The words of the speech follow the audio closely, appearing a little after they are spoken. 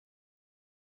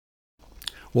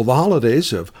Well, the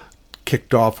holidays have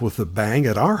kicked off with a bang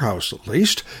at our house, at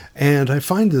least, and I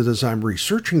find that as I'm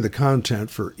researching the content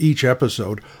for each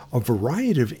episode, a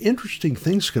variety of interesting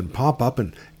things can pop up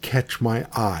and catch my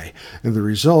eye, and the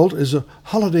result is a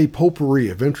holiday potpourri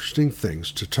of interesting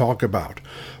things to talk about.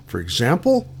 For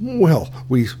example, well,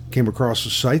 we came across a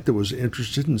site that was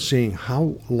interested in seeing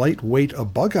how lightweight a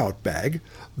bug-out bag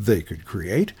they could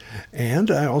create, and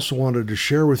I also wanted to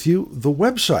share with you the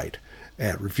website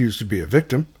at Refuse to be a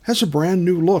Victim has a brand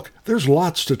new look. There's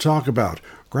lots to talk about.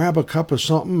 Grab a cup of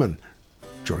something and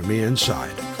join me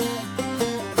inside.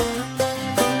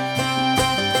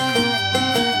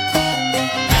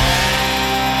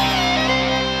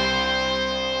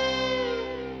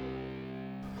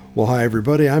 Well, hi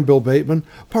everybody, I'm Bill Bateman,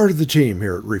 part of the team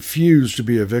here at Refuse to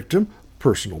be a Victim,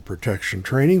 Personal Protection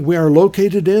Training. We are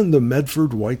located in the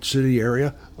Medford, White City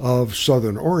area of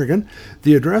Southern Oregon.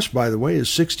 The address, by the way, is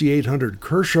 6800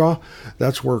 Kershaw.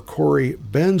 That's where Corey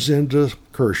bends into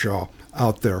Kershaw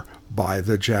out there by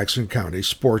the Jackson County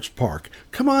Sports Park.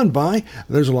 Come on by.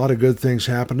 There's a lot of good things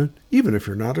happening, even if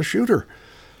you're not a shooter.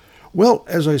 Well,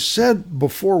 as I said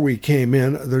before we came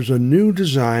in, there's a new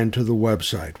design to the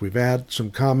website. We've had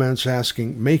some comments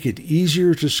asking, make it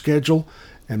easier to schedule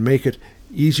and make it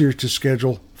easier to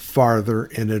schedule farther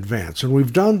in advance. And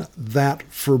we've done that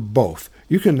for both.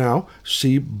 You can now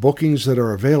see bookings that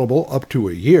are available up to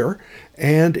a year,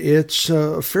 and it's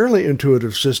a fairly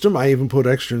intuitive system. I even put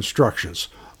extra instructions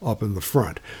up in the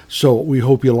front. So we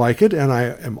hope you like it, and I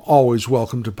am always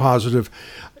welcome to positive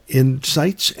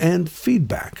insights and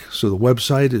feedback. So the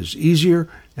website is easier,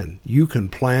 and you can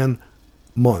plan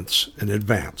months in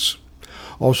advance.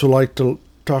 Also like to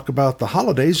talk about the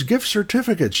holidays. Gift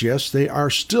certificates, yes, they are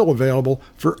still available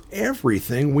for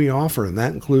everything we offer, and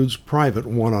that includes private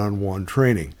one-on-one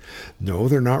training. No,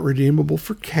 they're not redeemable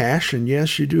for cash, and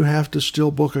yes, you do have to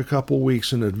still book a couple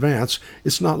weeks in advance.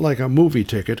 It's not like a movie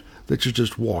ticket that you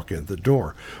just walk in the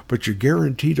door, but you're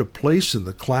guaranteed a place in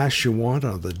the class you want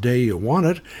on the day you want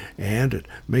it, and it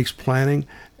makes planning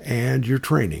and your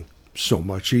training so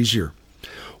much easier.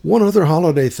 One other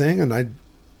holiday thing, and I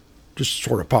just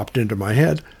sort of popped into my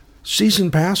head,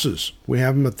 season passes. We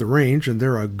have them at the range, and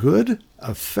they're a good,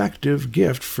 effective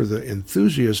gift for the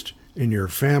enthusiast in your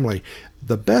family.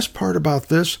 The best part about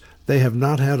this, they have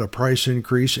not had a price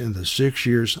increase in the 6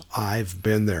 years I've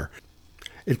been there.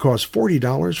 It costs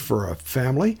 $40 for a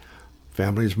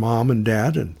family's mom and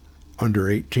dad and under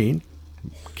 18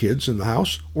 kids in the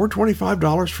house, or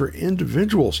 $25 for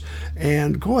individuals.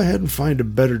 And go ahead and find a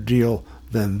better deal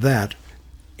than that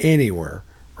anywhere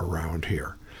around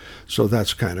here. So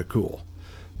that's kind of cool.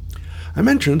 I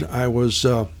mentioned I was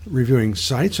reviewing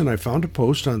sites, and I found a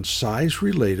post on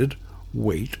size-related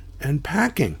weight and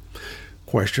packing.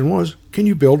 Question was, can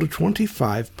you build a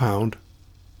 25-pound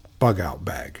bug-out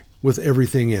bag with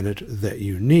everything in it that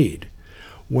you need?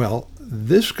 Well,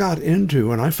 this got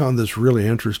into, and I found this really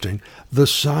interesting, the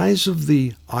size of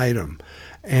the item.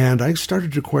 And I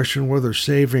started to question whether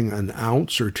saving an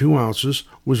ounce or 2 ounces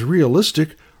was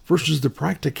realistic versus the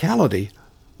practicality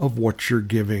of what you're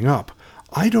giving up.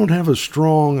 I don't have a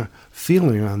strong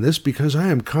feeling on this because I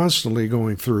am constantly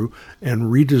going through and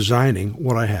redesigning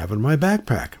what I have in my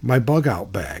backpack, my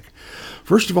bug-out bag.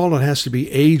 First of all, it has to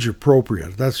be age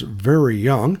appropriate. That's very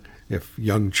young. If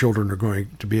young children are going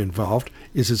to be involved,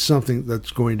 is it something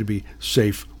that's going to be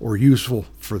safe or useful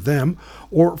for them?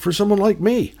 Or for someone like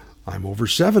me, I'm over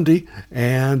 70,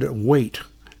 and weight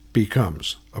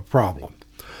becomes a problem.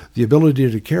 The ability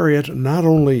to carry it not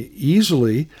only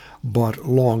easily, but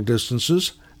long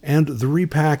distances, and the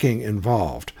repacking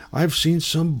involved. I've seen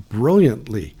some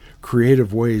brilliantly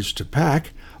creative ways to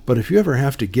pack, but if you ever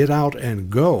have to get out and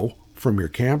go from your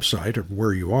campsite or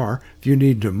where you are, if you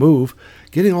need to move,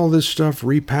 getting all this stuff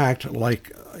repacked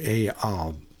like a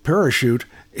parachute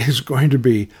is going to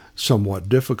be somewhat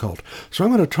difficult. So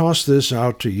I'm going to toss this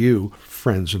out to you,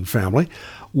 friends and family.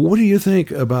 What do you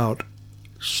think about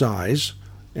size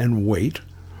and weight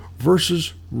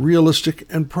versus realistic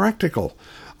and practical?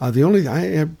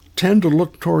 I tend to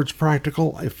look towards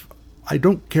practical if I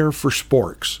don't care for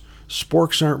sporks.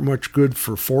 Sporks aren't much good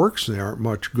for forks. They aren't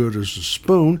much good as a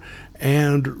spoon.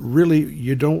 And really,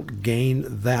 you don't gain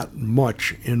that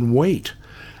much in weight.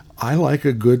 I like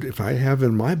a good, if I have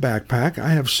in my backpack, I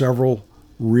have several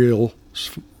real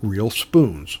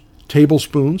spoons.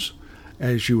 Tablespoons,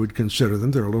 as you would consider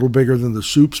them. They're a little bigger than the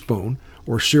soup spoon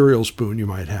or cereal spoon you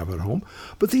might have at home.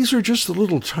 But these are just the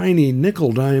little tiny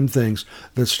nickel-dime things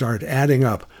that start adding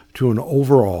up to an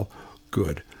overall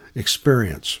good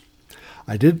experience.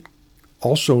 I did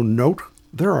also note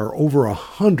there are over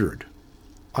 100,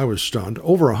 I was stunned,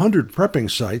 over 100 prepping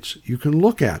sites you can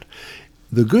look at.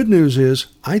 The good news is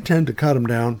I tend to cut them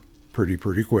down pretty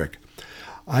quick.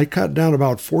 I cut down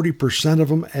about 40% of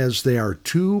them as they are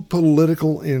too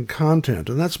political in content,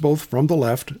 and that's both from the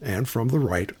left and from the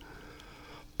right.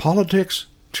 Politics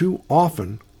too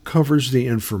often covers the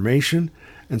information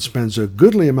and spends a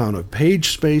goodly amount of page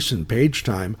space and page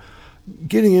time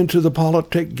getting into the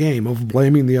politic game of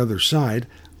blaming the other side.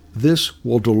 This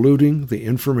will diluting the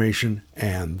information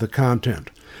and the content.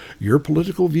 Your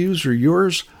political views are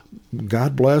yours.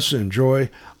 God bless, enjoy.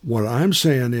 What I'm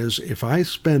saying is, if I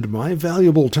spend my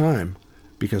valuable time,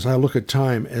 because I look at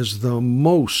time as the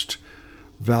most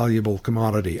valuable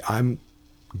commodity I'm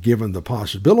given the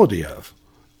possibility of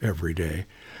every day,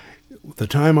 the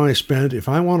time I spend, if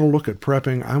I want to look at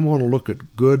prepping, I want to look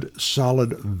at good,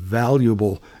 solid,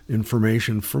 valuable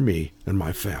information for me and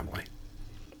my family.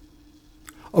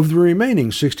 Of the remaining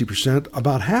 60%,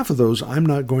 about half of those I'm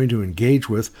not going to engage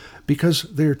with because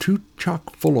they're too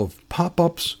chock full of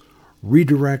pop-ups,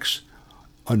 redirects,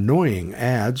 annoying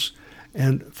ads,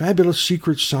 and fabulous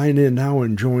secret sign-in now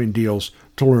and join deals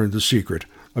to learn the secret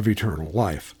of eternal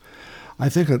life. I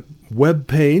think a web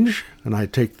page, and I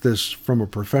take this from a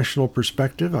professional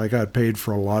perspective, I got paid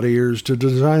for a lot of years to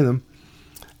design them,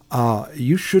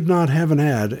 you should not have an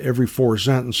ad every 4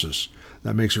 sentences.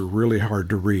 That makes it really hard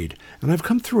to read. And I've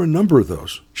come through a number of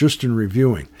those just in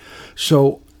reviewing.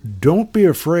 So don't be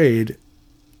afraid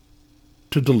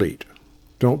to delete.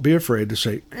 Don't be afraid to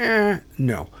say,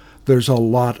 no. There's a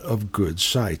lot of good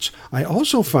sites. I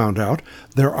also found out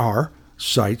there are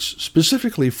sites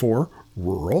specifically for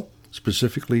rural,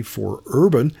 specifically for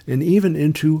urban, and even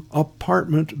into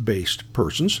apartment-based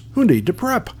persons who need to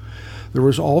prep. There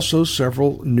was also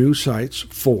several new sites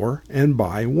for and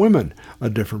by women, a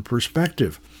different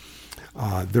perspective.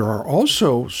 There are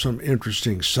also some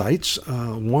interesting sites.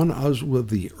 One was with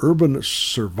the Urban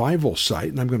Survival site,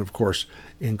 and I'm going to, of course,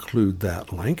 include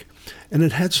that link. And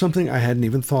it had something I hadn't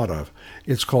even thought of.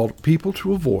 It's called People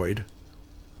to Avoid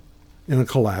in a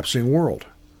Collapsing World.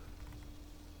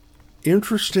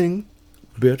 Interesting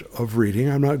bit of reading.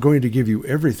 I'm not going to give you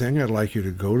everything. I'd like you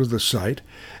to go to the site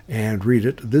and read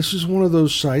it. This is one of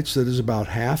those sites that is about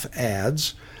half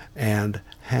ads and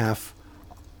half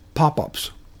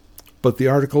pop-ups. But the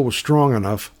article was strong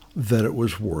enough that it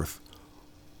was worth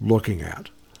looking at.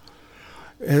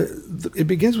 It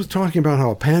begins with talking about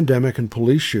how a pandemic and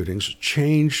police shootings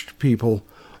changed people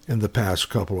in the past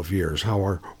couple of years, how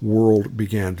our world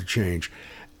began to change.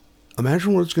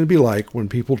 Imagine what it's going to be like when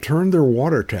people turn their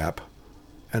water tap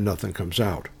and nothing comes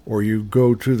out, or you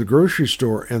go to the grocery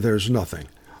store and there's nothing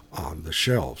on the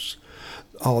shelves.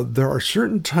 There are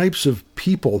certain types of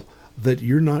people that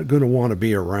you're not going to want to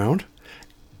be around,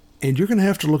 and you're going to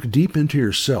have to look deep into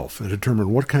yourself and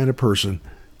determine what kind of person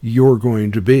you're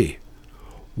going to be.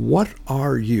 What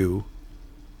are you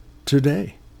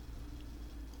today?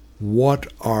 What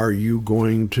are you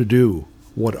going to do?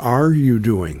 What are you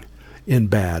doing in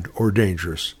bad or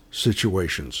dangerous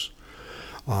situations?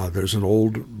 There's an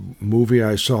old movie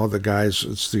I saw,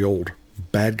 it's the old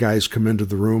bad guys come into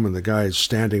the room and the guy's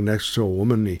standing next to a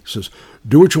woman. He says,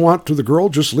 "Do what you want to the girl,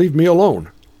 just leave me alone."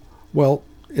 Well,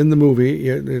 in the movie,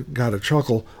 it got a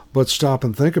chuckle, but stop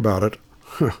and think about it.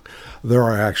 There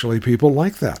are actually people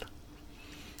like that.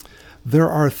 There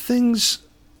are things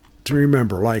to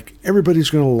remember, like everybody's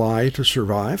going to lie to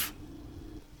survive.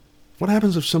 What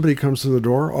happens if somebody comes to the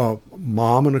door, a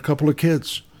mom and a couple of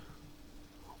kids?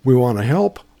 We want to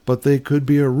help, but they could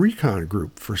be a recon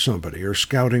group for somebody or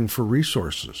scouting for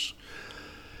resources.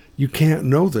 You can't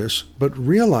know this, but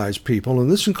realize, people,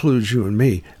 and this includes you and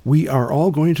me, we are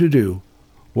all going to do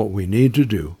what we need to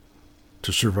do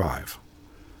to survive.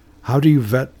 How do you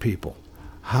vet people?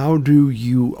 How do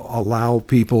you allow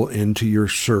people into your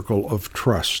circle of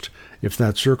trust? If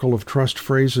that circle of trust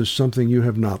phrase is something you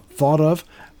have not thought of,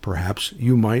 perhaps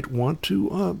you might want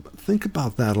to think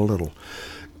about that a little.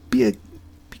 Be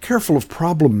careful of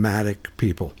problematic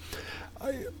people.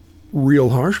 Real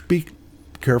harsh, be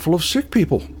careful of sick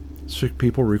people. Sick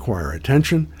people require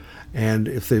attention, and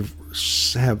if they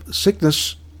have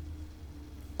sickness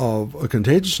of a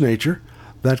contagious nature,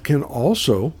 that can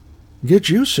also get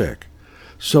you sick.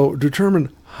 So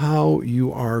determine how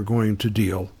you are going to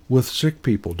deal with sick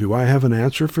people. Do I have an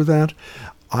answer for that?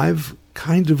 I've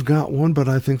kind of got one, but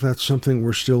I think that's something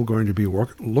we're still going to be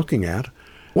looking at.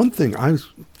 One thing I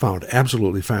found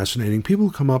absolutely fascinating,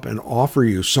 people come up and offer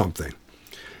you something.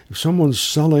 If someone's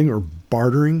selling or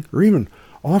bartering or even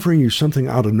offering you something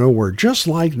out of nowhere, just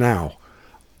like now,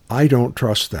 I don't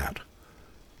trust that.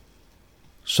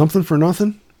 Something for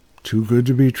nothing? Too good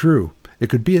to be true. It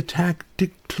could be a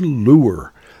tactic to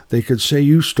lure. They could say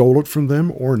you stole it from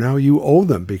them, or now you owe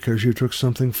them because you took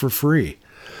something for free.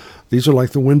 These are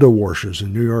like the window washers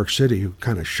in New York City who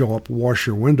kind of show up, wash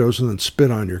your windows, and then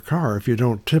spit on your car if you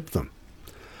don't tip them.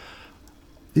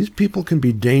 These people can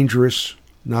be dangerous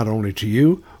not only to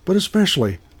you, but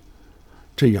especially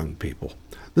to young people.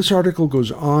 This article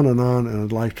goes on, and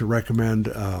I'd like to recommend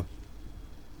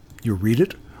you read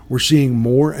it. We're seeing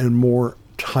more and more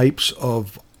types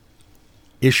of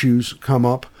issues come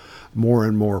up, more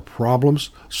and more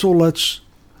problems. So let's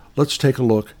take a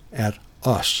look at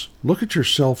us. Look at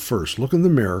yourself first. Look in the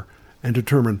mirror and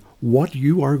determine what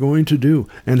you are going to do,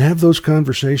 and have those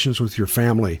conversations with your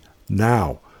family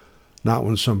now, not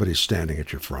when somebody's standing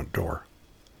at your front door.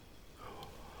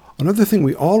 Another thing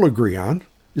we all agree on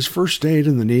is first aid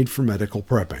and the need for medical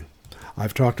prepping.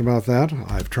 I've talked about that.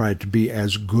 I've tried to be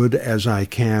as good as I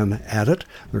can at it.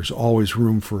 There's always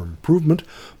room for improvement.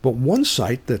 But one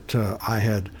site that I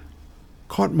had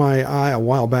caught my eye a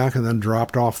while back and then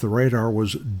dropped off the radar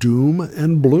was Doom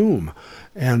and Bloom.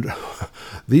 And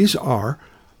these are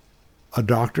a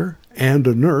doctor and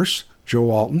a nurse.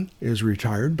 Joe Alton is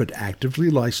retired but actively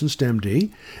licensed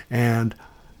MD, and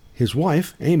his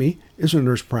wife, Amy, is a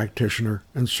nurse practitioner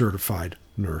and certified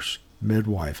nurse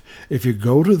midwife. If you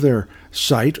go to their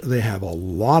site, they have a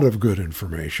lot of good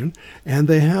information, and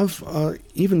they have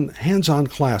even hands-on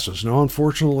classes. Now,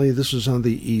 unfortunately, this is on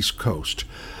the East Coast.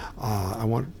 I'm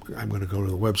going to go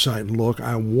to the website and look.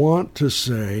 I want to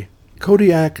say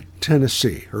Kodak,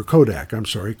 Tennessee,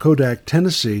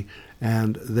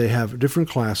 and they have different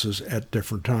classes at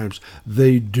different times.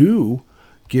 They do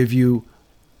give you,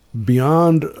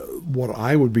 beyond what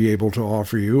I would be able to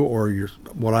offer you or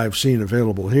what I've seen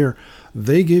available here,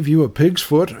 they give you a pig's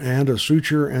foot and a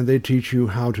suture, and they teach you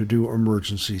how to do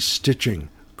emergency stitching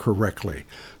correctly,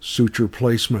 suture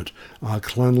placement,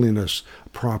 cleanliness,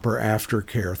 proper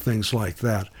aftercare, things like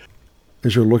that.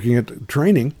 As you're looking at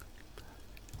training,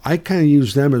 I kind of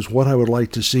use them as what I would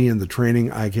like to see in the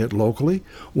training I get locally.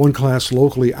 One class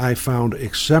locally I found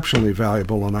exceptionally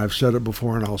valuable, and I've said it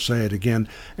before and I'll say it again.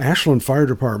 Ashland Fire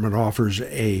Department offers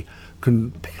a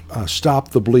Stop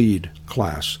the Bleed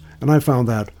class, and I found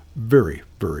that very,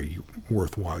 very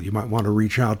worthwhile. You might want to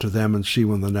reach out to them and see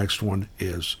when the next one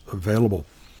is available.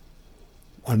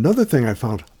 Another thing I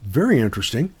found very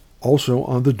interesting, also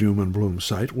on the Doom and Bloom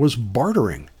site, was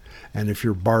bartering. And if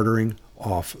you're bartering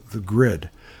off the grid,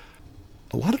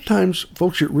 a lot of times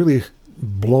folks get really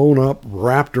blown up,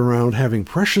 wrapped around having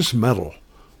precious metal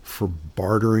for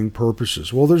bartering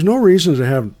purposes. Well, there's no reason to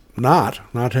have not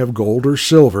have gold or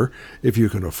silver if you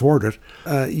can afford it.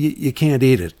 You can't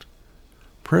eat it.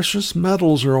 Precious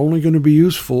metals are only going to be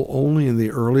useful only in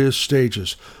the earliest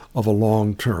stages of a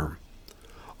long term.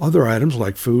 Other items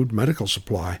like food, medical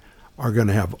supply, are going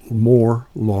to have more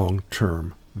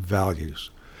long-term values.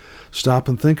 Stop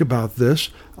and think about this.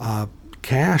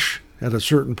 Cash at a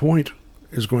certain point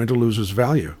is going to lose its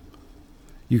value.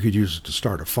 You could use it to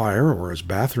start a fire or as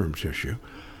bathroom tissue.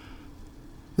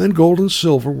 Then gold and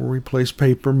silver will replace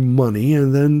paper money,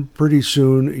 and then pretty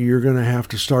soon you're going to have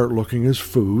to start looking as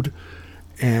food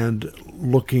and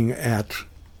looking at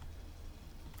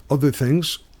other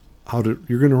things.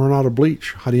 You're going to run out of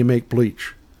bleach. How do you make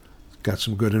bleach? Got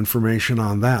some good information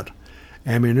on that.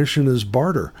 Ammunition is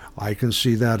barter. I can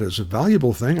see that as a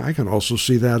valuable thing. I can also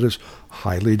see that as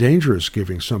highly dangerous,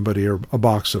 giving somebody a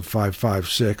box of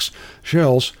 5.56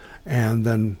 shells, and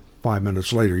then 5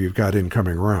 minutes later you've got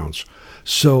incoming rounds.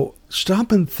 So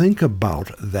stop and think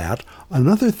about that.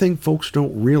 Another thing folks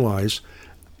don't realize,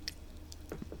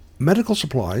 medical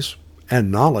supplies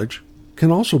and knowledge can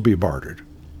also be bartered.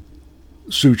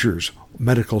 Sutures,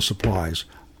 medical supplies.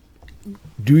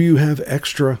 Do you have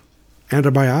extra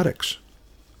antibiotics?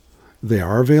 They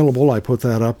are available. I put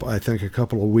that up, I think, a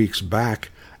couple of weeks back,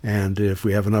 and if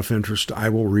we have enough interest, I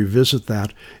will revisit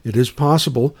that. It is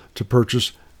possible to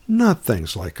purchase not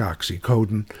things like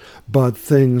oxycodone, but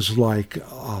things like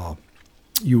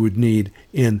you would need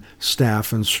in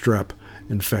staph and strep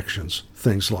infections,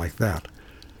 things like that.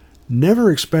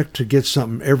 Never expect to get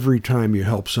something every time you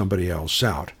help somebody else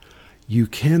out. You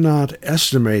cannot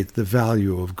estimate the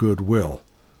value of goodwill.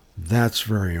 That's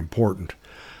very important.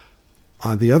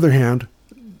 On the other hand,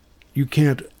 you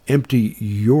can't empty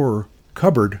your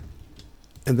cupboard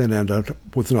and then end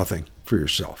up with nothing for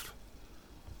yourself.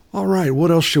 All right,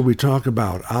 what else should we talk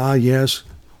about? Yes,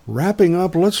 wrapping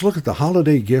up, let's look at the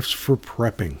holiday gifts for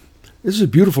prepping. This is a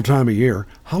beautiful time of year.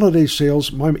 Holiday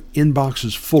sales, my inbox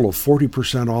is full of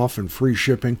 40% off and free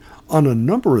shipping on a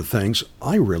number of things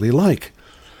I really like.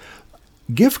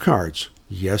 Gift cards,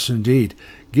 yes indeed.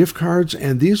 Gift cards,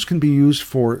 and these can be used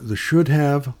for the should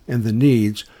have and the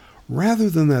needs, rather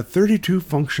than that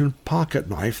 32-function pocket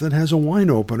knife that has a wine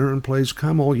opener and plays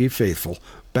Come All Ye Faithful,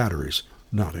 batteries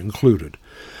not included.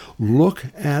 Look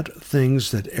at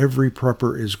things that every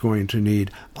prepper is going to need.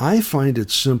 I find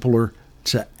it simpler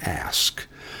to ask.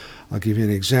 I'll give you an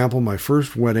example. My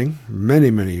first wedding, many,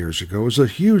 many years ago, was a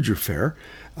huge affair.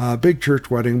 Big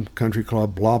church wedding, country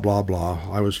club, blah, blah, blah.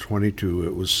 I was 22.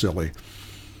 It was silly.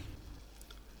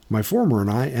 My former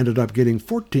and I ended up getting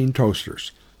 14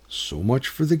 toasters. So much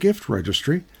for the gift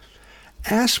registry.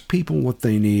 Ask people what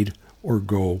they need or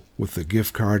go with the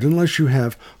gift card unless you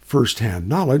have first-hand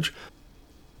knowledge.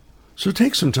 So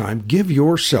take some time, give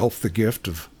yourself the gift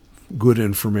of good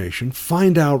information,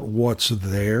 find out what's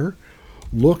there,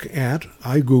 look at,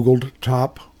 I Googled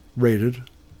top-rated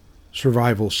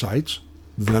survival sites,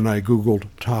 then I Googled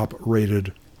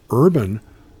top-rated urban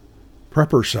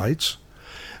prepper sites.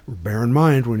 Bear in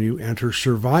mind, when you enter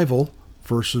survival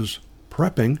versus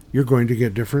prepping, you're going to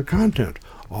get different content.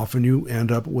 Often you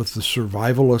end up with the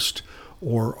survivalist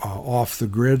or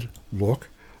off-the-grid look.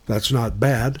 That's not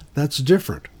bad, that's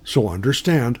different. So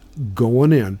understand,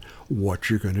 going in, what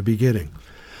you're going to be getting.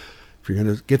 If you're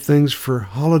going to get things for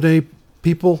holiday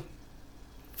people,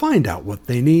 find out what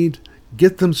they need.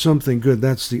 Get them something good.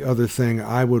 That's the other thing.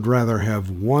 I would rather have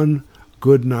one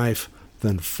good knife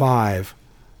than 5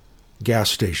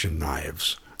 gas station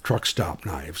knives, truck stop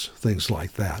knives, things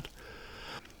like that.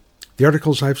 The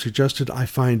articles I've suggested I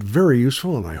find very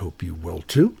useful, and I hope you will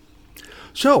too.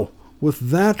 So,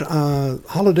 with that,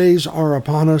 holidays are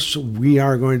upon us. We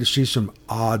are going to see some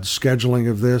odd scheduling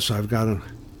of this. I've got to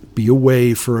be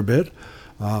away for a bit.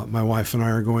 My wife and I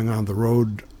are going on the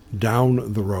road,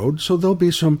 down the road, so there'll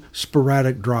be some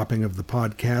sporadic dropping of the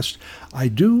podcast. I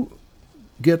do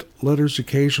get letters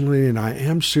occasionally, and I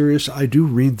am serious. I do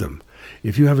read them.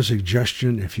 If you have a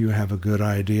suggestion, if you have a good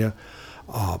idea,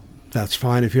 that's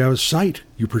fine. If you have a site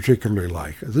you particularly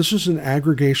like. This is an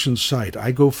aggregation site.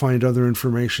 I go find other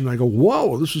information. I go,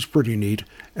 whoa, this is pretty neat,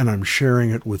 and I'm sharing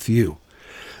it with you.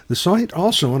 The site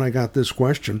also, and I got this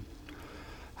question,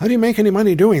 how do you make any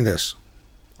money doing this?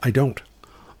 I don't.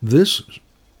 This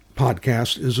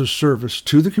podcast is a service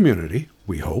to the community,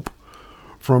 we hope,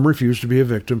 from Refuse to Be a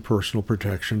Victim Personal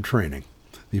Protection Training.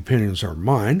 The opinions are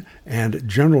mine, and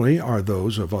generally are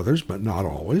those of others, but not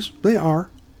always. They are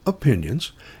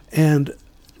opinions, and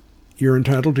you're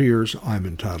entitled to yours, I'm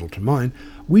entitled to mine.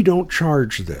 We don't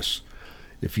charge this.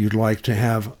 If you'd like to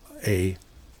have a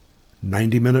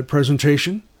 90-minute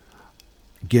presentation,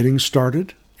 getting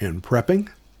started in prepping,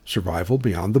 survival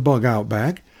beyond the bug-out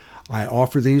bag, I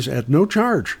offer these at no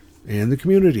charge in the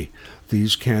community.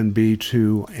 These can be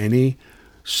to any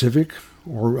civic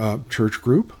or church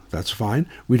group. That's fine.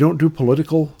 We don't do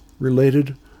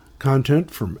political-related content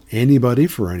from anybody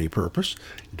for any purpose.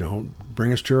 Don't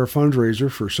bring us to our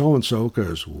fundraiser for so-and-so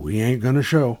because we ain't going to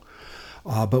show.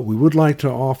 But we would like to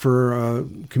offer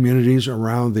communities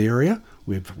around the area.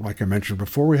 Like I mentioned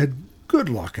before, we had good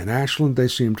luck in Ashland. They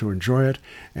seem to enjoy it.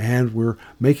 And we're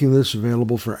making this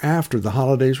available for after the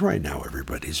holidays. Right now,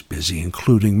 everybody's busy,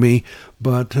 including me.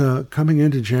 But coming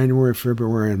into January,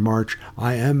 February, and March,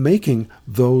 I am making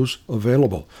those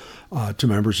available to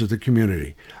members of the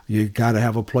community. You got to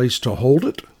have a place to hold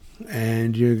it,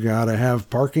 and you got to have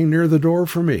parking near the door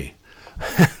for me.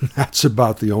 That's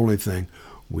about the only thing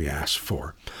we ask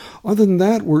for. Other than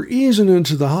that, we're easing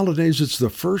into the holidays. It's the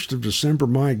 1st of December.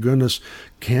 My goodness,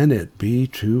 can it be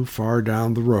too far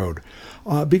down the road?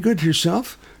 Be good to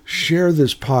yourself. Share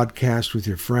this podcast with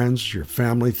your friends, your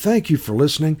family. Thank you for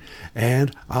listening,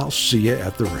 and I'll see you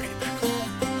at the range.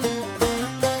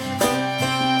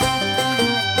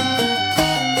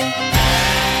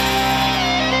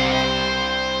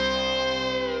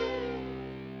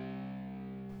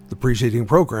 The preceding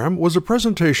program was a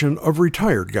presentation of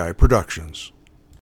Retired Guy Productions.